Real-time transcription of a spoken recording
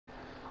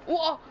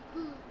Whoa!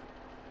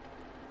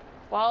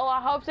 Well,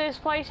 I hope this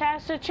place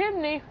has a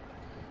chimney.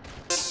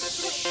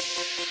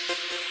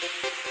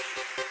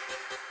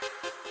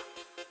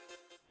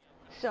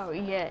 So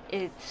yeah,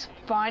 it's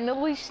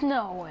finally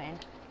snowing.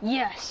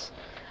 Yes,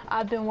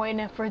 I've been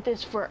waiting for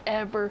this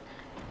forever.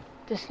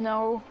 The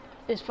snow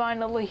is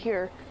finally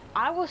here.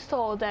 I was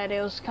told that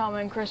it was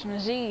coming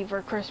Christmas Eve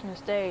or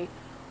Christmas Day,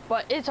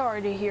 but it's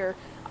already here.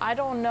 I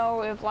don't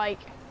know if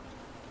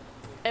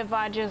if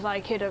I just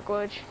hit a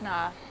glitch.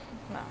 Nah,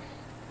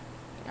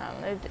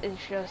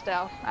 it's just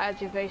out. I had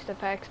to face the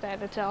facts that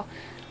to tell.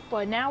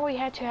 But now we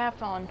had to have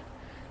fun.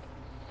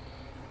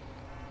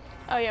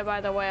 Oh yeah,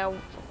 by the way, I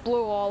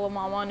blew all of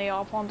my money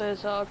off on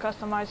this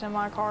customizing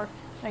my car,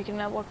 making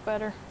it look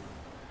better.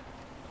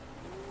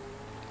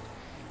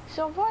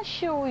 So what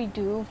should we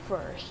do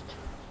first?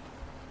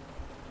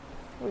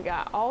 We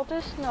got all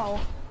this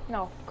snow.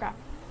 No, crap.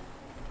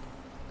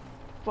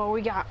 But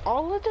we got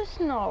all of the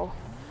snow.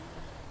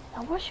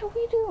 Now what should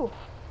we do?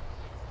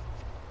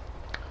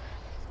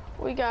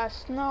 We got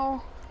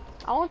snow.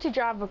 I want to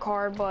drive a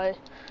car, but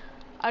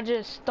I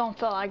just don't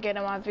feel like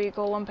getting my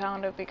vehicle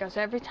impounded because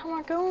every time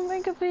I go and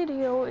make a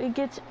video, it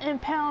gets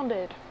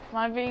impounded.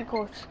 My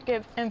vehicles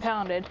get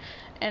impounded,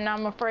 and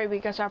I'm afraid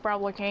because I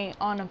probably can't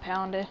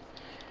unimpound it.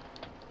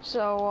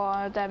 So,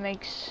 if that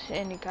makes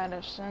any kind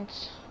of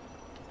sense.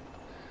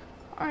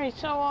 Alright,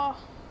 so,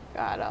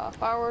 got a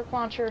firework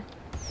launcher.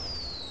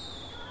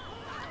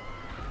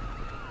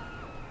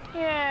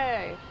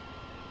 Yay!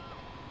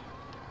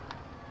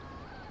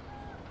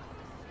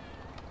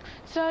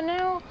 So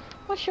now,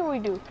 what should we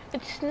do?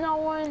 It's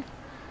snowing.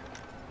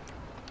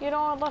 You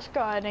know what, let's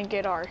go ahead and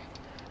get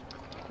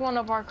one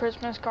of our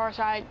Christmas cars.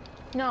 I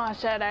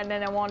said I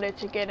didn't want it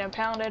to get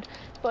impounded,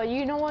 but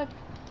you know what?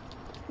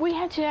 We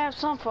had to have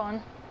some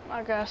fun,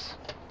 I guess.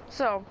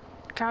 So,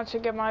 time to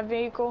get my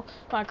vehicle,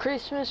 my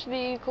Christmas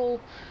vehicle.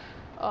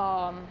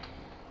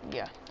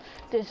 Yeah,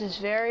 this is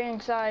very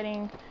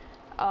exciting.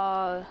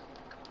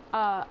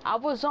 I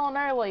was on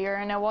earlier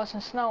and it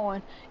wasn't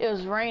snowing. It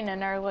was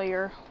raining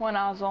earlier when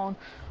I was on,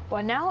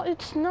 but now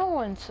it's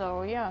snowing,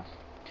 so yeah.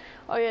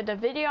 Oh yeah, the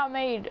video I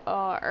made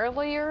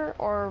earlier,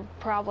 or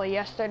probably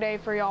yesterday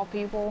for y'all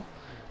people,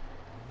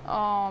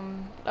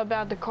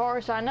 about the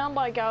cars. I know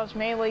I was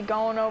mainly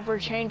going over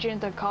changing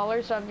the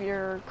colors of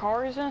your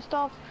cars and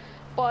stuff,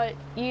 but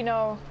you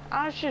know,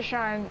 I was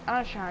trying.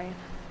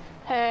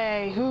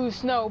 Hey, who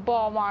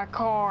snowballed my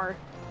car?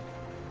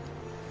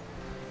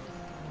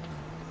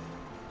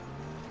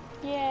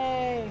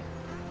 Yay!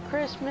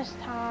 Christmas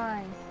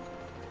time!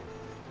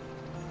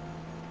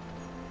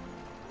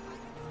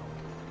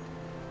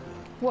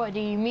 What do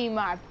you mean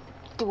my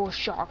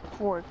DualShock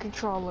 4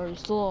 controller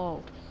is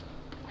low?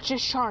 I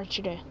just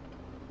charged it.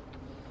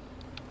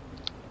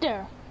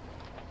 There.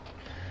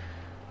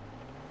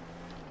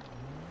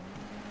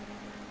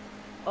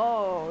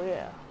 Oh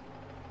yeah.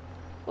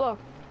 Look,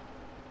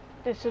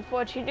 this is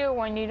what you do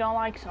when you don't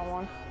like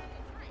someone.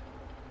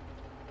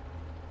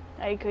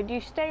 Hey, could you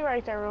stay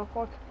right there real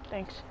quick?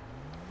 Thanks.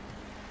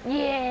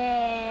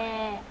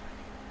 Yeah!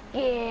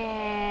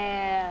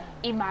 Yeah!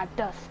 Eat my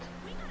dust.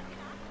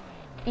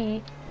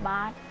 Eat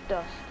my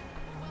dust.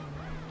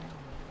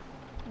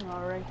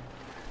 Alright.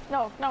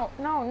 No.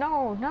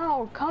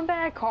 Come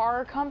back,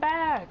 car. Come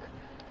back.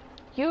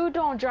 You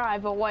don't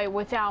drive away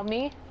without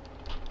me.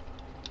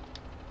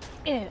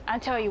 I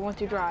tell you when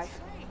to drive.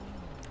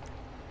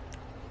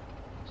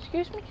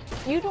 Excuse me?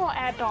 You don't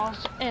act all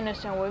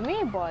innocent with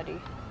me,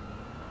 buddy.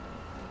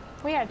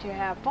 We had to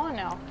have fun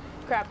now.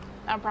 Crap,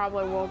 I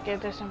probably will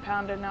get this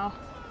impounded now.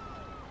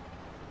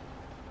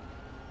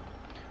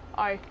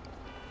 Alright,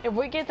 if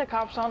we get the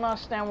cops on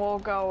us, then we'll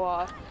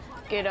go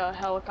get a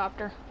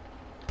helicopter.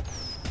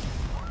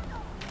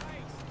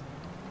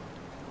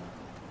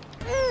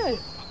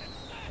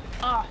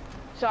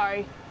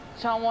 Sorry.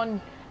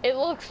 Someone, it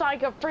looks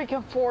like a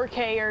freaking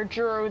 4K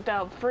drew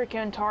the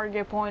freaking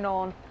target point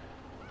on.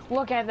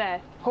 Look at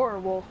that,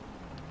 horrible.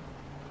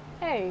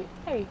 Hey,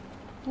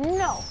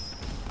 no.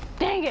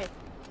 Dang it!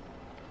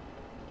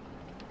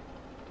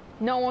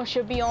 No one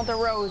should be on the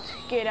roads.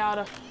 Get out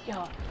of...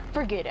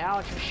 forget it.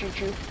 I'll just shoot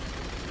you.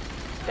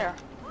 There.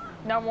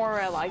 No more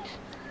red lights.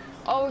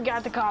 Oh, we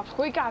got the cops.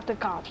 We got the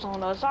cops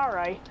on us.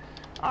 Alright.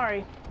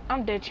 Alright.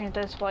 I'm ditching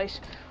this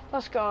place.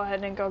 Let's go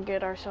ahead and go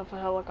get ourselves a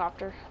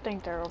helicopter. I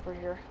think they're over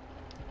here.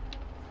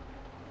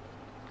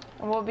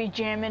 And we'll be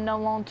jamming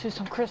along to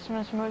some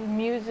Christmas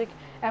music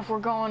if we're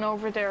going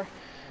over there.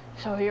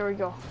 So here we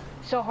go.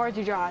 So hard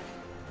to drive.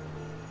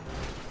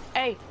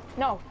 Hey,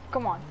 no,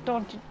 come on,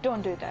 don't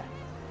do that.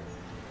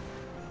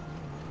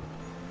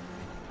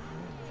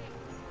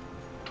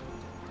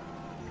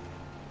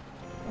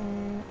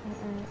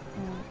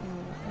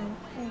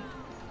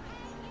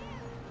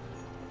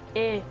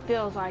 It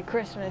feels like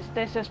Christmas.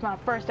 This is my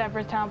first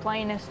ever time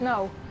playing in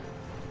snow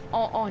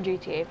on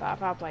GTA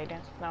 5. I played in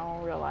snow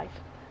in real life.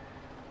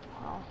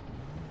 Oh.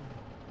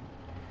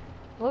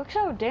 Looks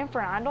so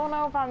different. I don't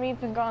know if I'm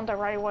even going the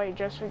right way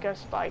just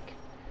because, like,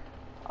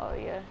 oh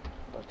yeah.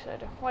 Looks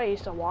at it. Wait,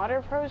 is the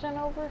water frozen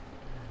over?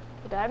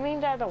 Would that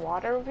mean that the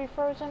water would be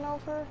frozen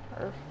over?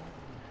 Or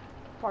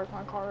park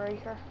my car right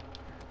here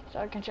so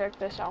I can check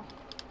this out.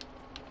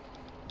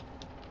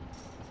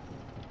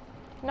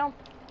 Nope,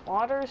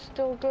 water is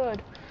still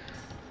good.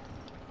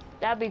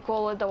 That'd be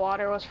cool if the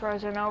water was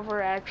frozen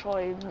over.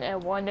 Actually, it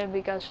wouldn't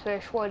because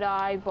fish would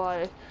die,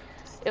 but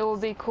it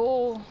would be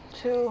cool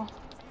too.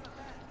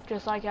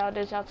 Just like how it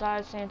is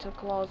outside, Santa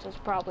Claus is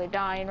probably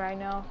dying right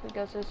now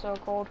because it's so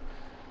cold.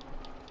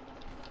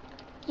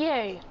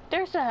 Yay,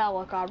 there's a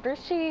helicopter.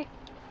 See,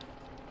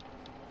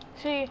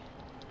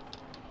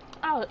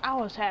 I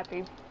was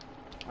happy.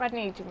 I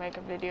need to make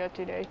a video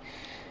today.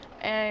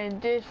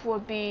 And this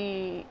would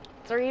be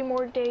 3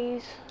 more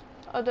days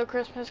of the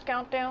Christmas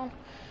countdown.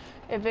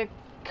 If it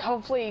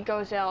hopefully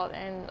goes out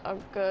in a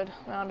good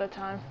amount of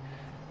time.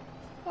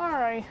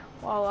 Alright,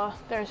 well,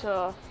 there's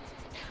a...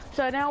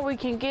 So now we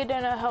can get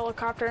in a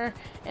helicopter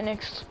and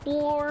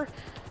explore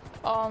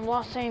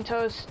Los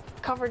Santos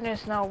covered in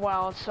snow.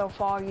 Wow, it's so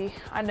foggy.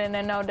 I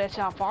didn't know that's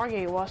how foggy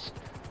it was.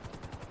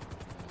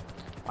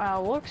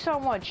 Wow, it looks so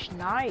much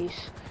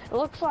nice. It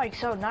looks like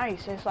so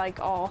nice. It's like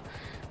all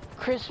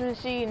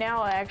Christmassy.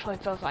 Now it actually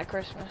feels like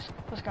Christmas.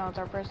 Let's go with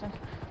our person.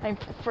 I mean,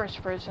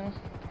 first person.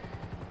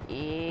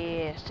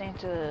 Yeah,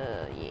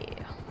 Santa,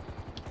 yeah.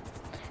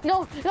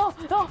 No, no,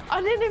 no,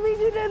 I didn't mean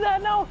to do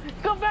that, no.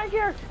 Come back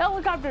here.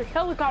 Helicopter,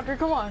 helicopter,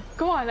 come on.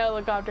 Come on,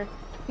 helicopter.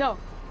 No,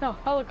 no,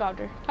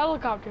 helicopter,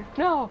 helicopter.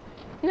 No,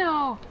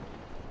 no.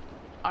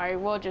 Alright,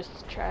 we'll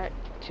just try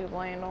to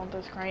land on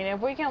this crane.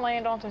 If we can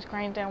land on this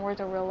crane, then we're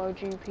the real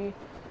OGP.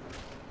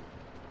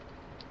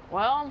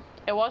 Well,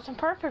 it wasn't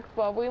perfect,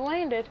 but we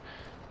landed.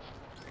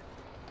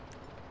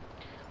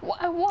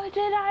 What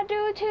did I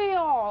do to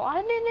y'all?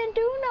 I didn't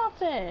do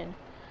nothing.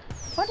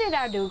 What did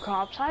I do,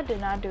 cops? I did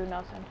not do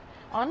nothing.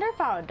 I wonder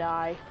if I would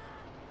die.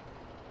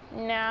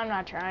 Nah, I'm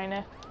not trying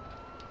to.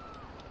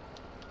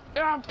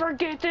 Oh,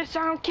 forget this,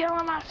 I'm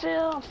killing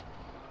myself.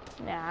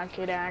 Nah, I'm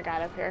kidding, I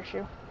got a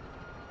parachute.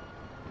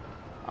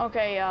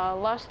 Okay,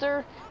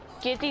 Lester,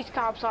 get these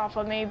cops off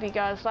of me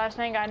because last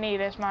thing I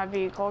need is my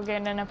vehicle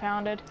getting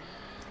impounded.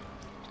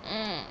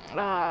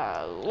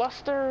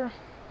 Lester,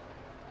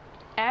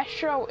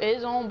 Astro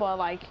is on, but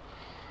like,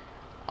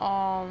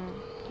 I'm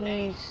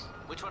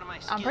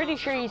pretty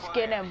sure he's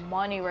getting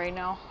money right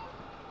now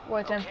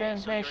with him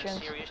missions. So you're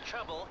in serious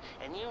trouble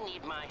and you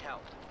need my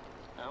help.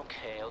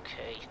 Okay,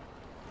 okay.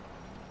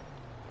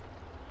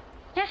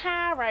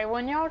 Haha, right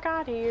when y'all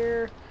got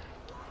here.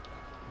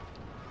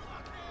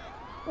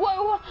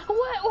 What did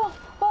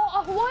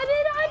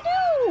I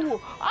do?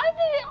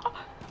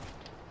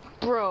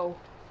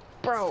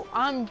 Bro,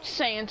 I'm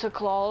Santa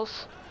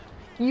Claus.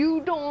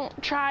 You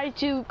don't try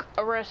to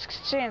arrest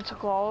Santa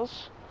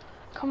Claus.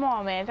 Come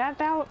on, man.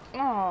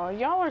 Oh,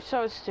 y'all are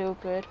so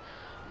stupid.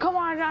 Come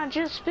on, I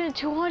just spent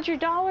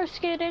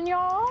 $200 getting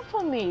y'all off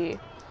of me.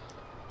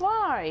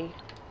 Why?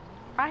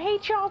 I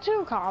hate y'all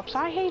too, cops.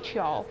 I hate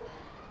y'all.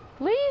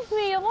 Leave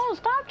me alone.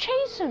 Stop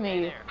chasing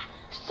me.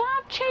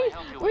 Stop chasing.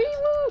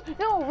 Remove.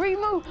 No,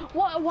 remove.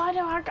 Why do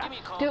I got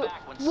do?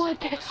 What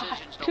did I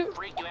do?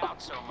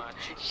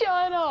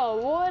 Shut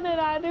up. What did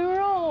I do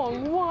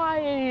wrong?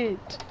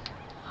 Wyatt.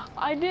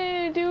 I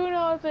didn't do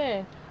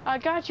nothing. I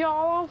got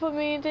y'all off of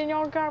me and then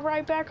y'all got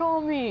right back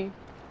on me.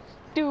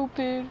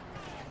 Stupid.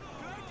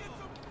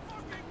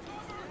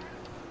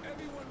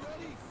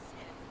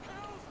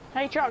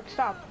 Hey, truck,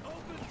 stop.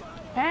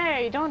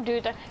 Hey, don't do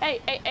that.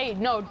 Hey,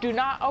 no, do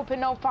not open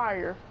no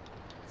fire.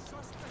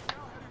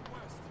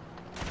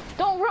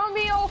 Don't run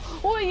me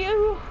over, will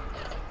you?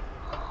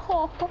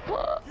 Oh,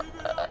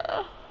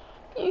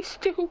 you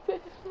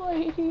stupid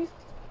lady.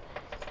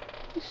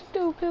 You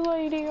stupid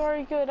lady.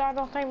 Alright, good. I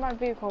don't think my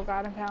vehicle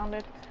got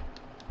impounded,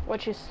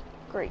 which is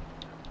great.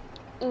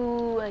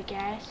 Ooh, a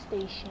gas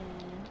station.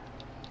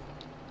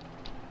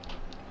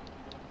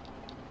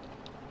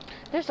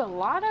 There's a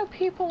lot of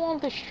people on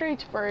the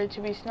streets for it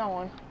to be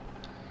snowing.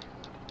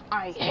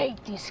 I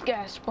hate these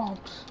gas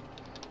pumps.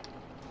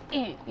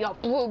 Y'all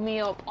blew me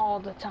up all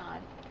the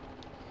time.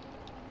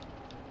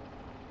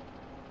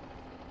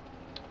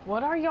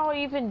 What are y'all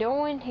even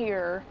doing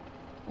here?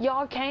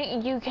 You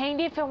can't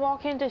even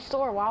walk into the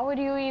store. Why would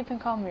you even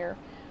come here?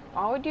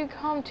 Why would you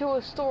come to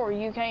a store?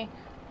 You can't.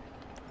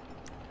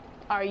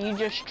 Alright, you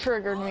just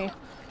triggered me.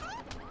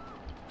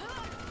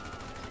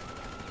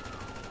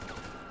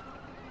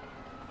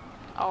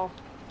 Oh,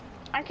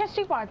 I can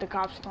see why the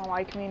cops don't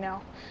like me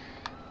now.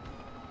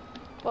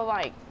 But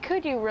like,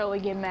 could you really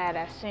get mad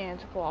at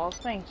Santa Claus?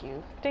 Thank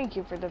you. Thank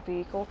you for the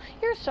vehicle.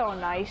 You're so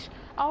nice.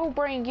 I'll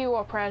bring you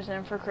a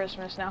present for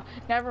Christmas now.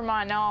 Never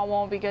mind, now I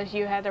won't because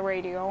you had the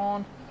radio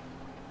on.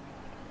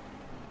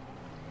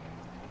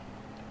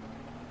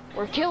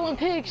 We're killing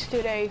pigs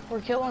today.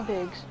 We're killing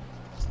pigs.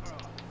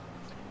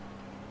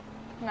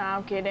 Nah,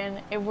 I'm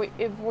kidding.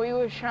 If we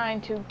was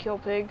trying to kill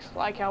pigs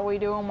like how we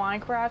do in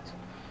Minecraft,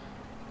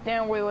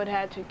 then we would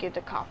have to get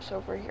the cops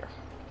over here.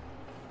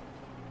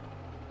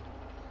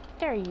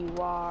 There you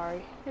are.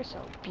 You're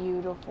so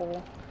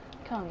beautiful.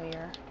 Come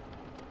here.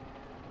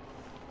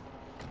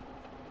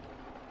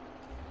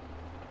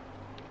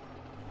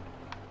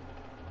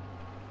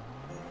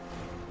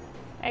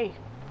 Hey,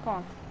 come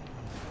on.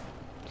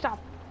 Stop.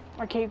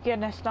 I keep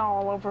getting this snow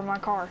all over my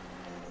car.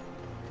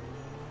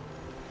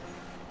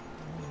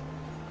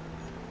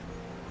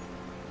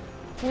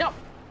 No.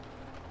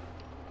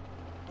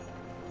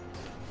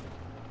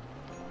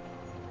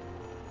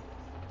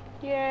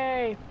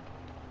 Yay.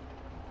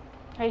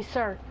 Hey,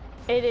 sir.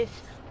 It is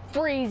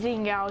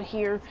freezing out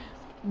here.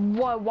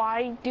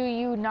 Why do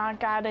you not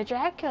got a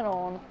jacket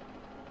on?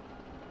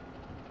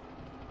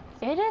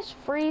 It is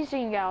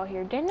freezing out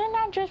here. Didn't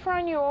I just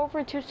run you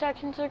over 2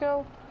 seconds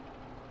ago?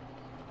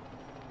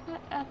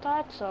 I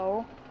thought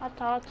so. I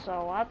thought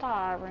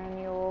I ran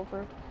you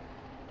over.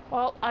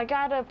 Well, I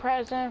got a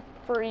present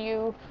for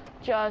you.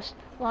 Just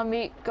let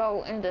me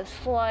go in the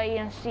sleigh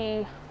and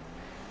see.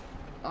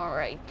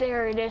 Alright,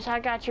 there it is. I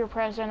got your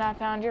present. I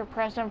found your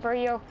present for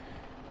you.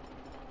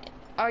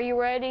 Are you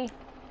ready?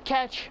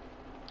 Catch.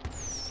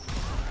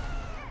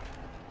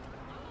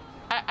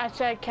 I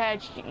said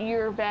catch.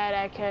 You're bad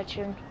at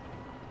catching.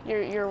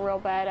 You're real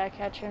bad at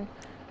catching.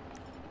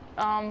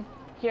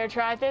 Here,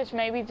 try this.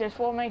 Maybe this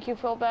will make you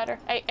feel better.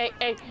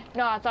 Hey.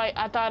 No, I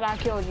thought I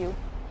killed you.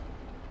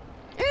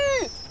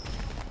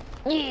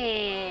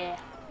 Yeah.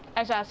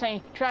 As I was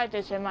saying, try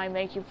this. It might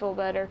make you feel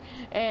better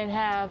and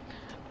have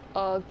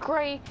a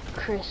great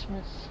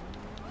Christmas.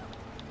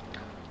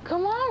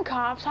 Come on,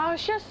 cops. I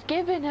was just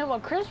giving him a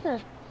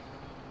Christmas.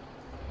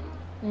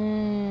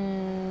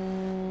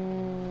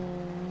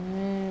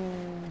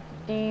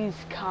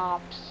 These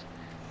cops.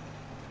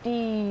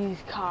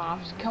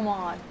 Come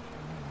on.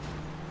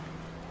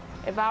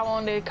 If I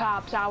wanted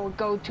cops, I would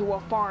go to a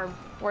farm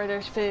where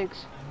there's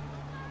pigs.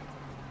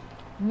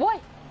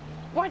 What?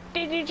 What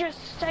did you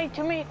just say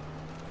to me?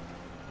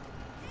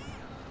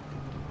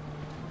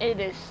 It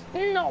is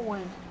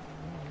snowing.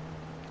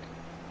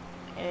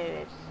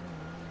 It is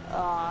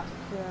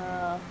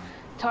awesome.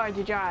 It's hard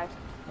to drive,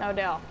 no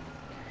doubt.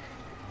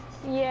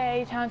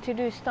 Yay, time to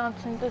do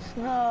stunts in the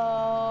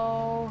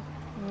snow.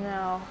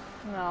 No,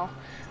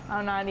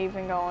 I'm not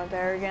even going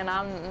there again.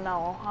 I'm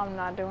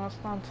not doing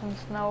stunts in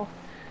snow.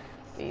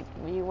 It'd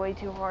be way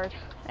too hard.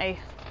 Hey,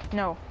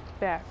 no,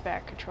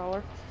 back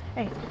controller.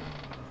 Hey,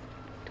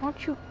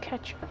 don't you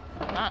catch?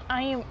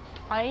 I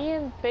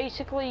am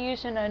basically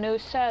using a new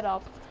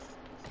setup,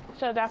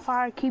 so that's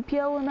why I keep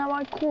yelling at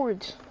my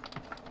cords.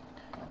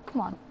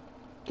 Come on,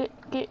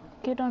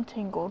 get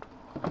untangled.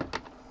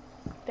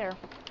 There.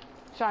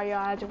 Sorry,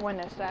 I had to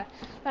witness that.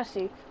 Let's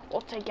see.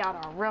 We'll take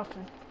out our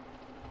roughing.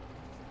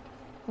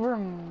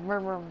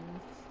 Vroom.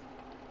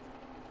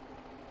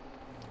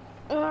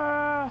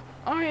 I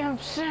am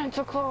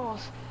Santa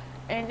Claus,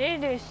 and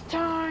it is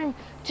time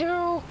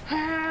to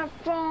have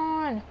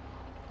fun.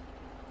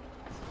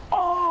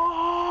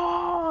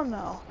 Oh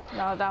no,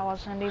 that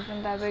wasn't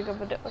even that big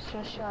of a deal.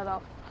 Just shut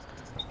up.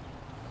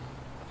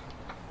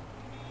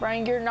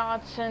 Bring your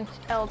nonsense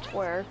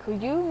elsewhere.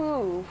 Could you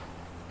move?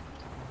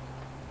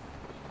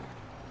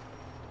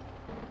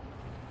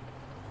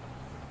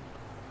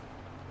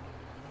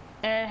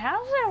 And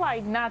how's there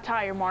like not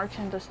tire marks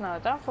in the snow?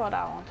 That's what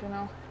I want to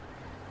know.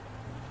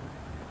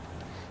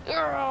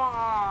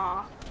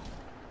 Ugh.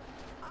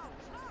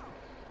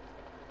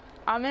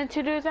 I meant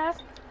to do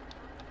that.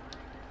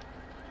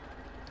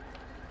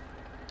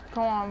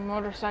 Come on,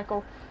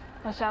 motorcycle.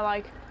 What's that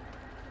like?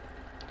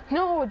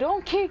 No,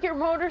 don't kick your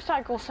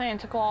motorcycle,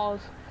 Santa Claus.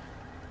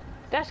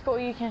 That's cool.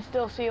 You can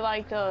still see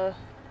like the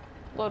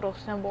little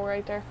symbol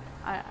right there.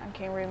 I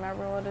can't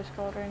remember what it's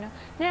called right now.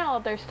 Now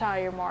there's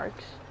tire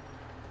marks.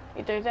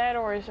 Either that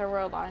or it's a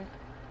road line.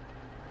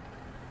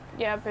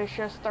 Yep, it's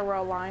just the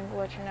road line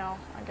glitching out,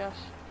 I guess.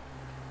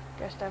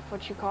 Guess that's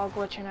what you call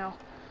glitching out.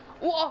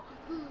 Whoa!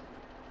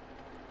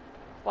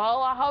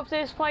 Well, I hope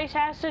this place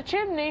has a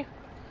chimney.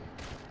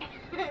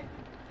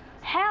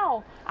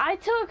 How? I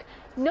took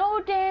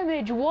no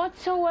damage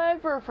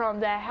whatsoever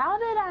from that. How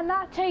did I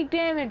not take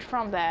damage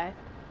from that?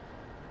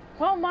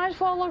 Well, might as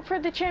well look for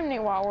the chimney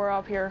while we're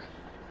up here.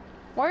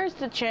 Where's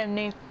the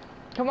chimney?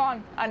 Come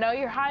on, I know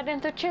you're hiding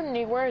the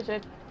chimney. Where is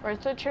it? Where's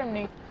the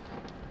chimney?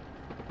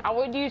 I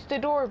would use the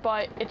door,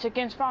 but it's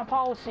against my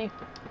policy.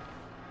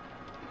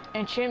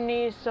 And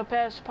chimney is the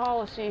best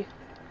policy.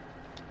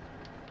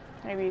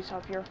 Maybe it's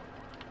up here.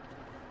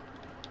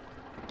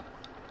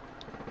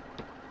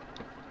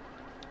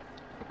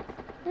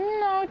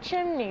 No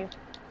chimney.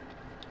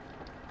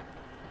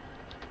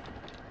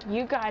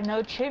 You got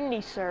no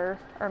chimney, sir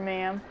or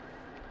ma'am.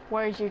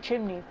 Where's your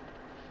chimney?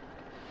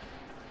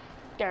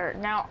 There.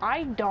 Now,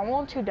 I don't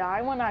want to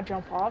die when I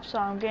jump off, so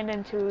I'm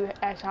getting to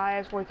as high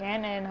as we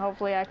can, and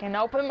hopefully I can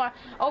open.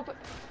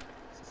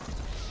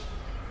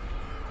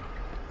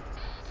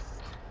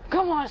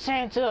 Come on,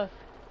 Santa.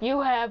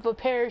 You have a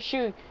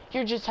parachute.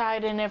 You're just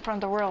hiding it from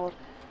the world.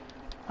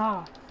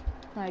 Oh,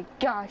 my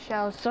gosh,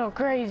 that was so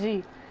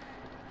crazy.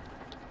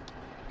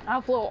 I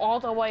flew all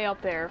the way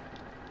up there.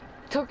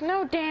 Took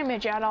no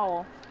damage at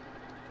all.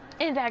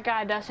 And that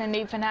guy doesn't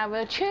even have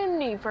a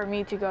chimney for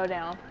me to go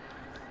down.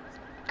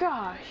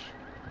 Gosh.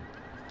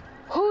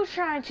 Who's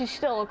trying to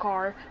steal a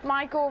car?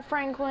 Michael,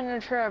 Franklin, or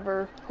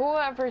Trevor?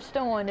 Whoever's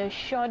doing this,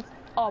 shut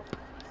up.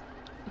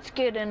 It's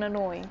getting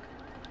annoying.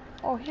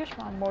 Oh, here's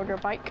my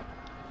motorbike.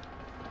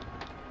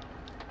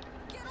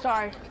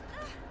 Sorry.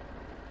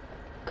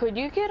 Could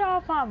you get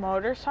off my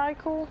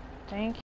motorcycle? Thank you.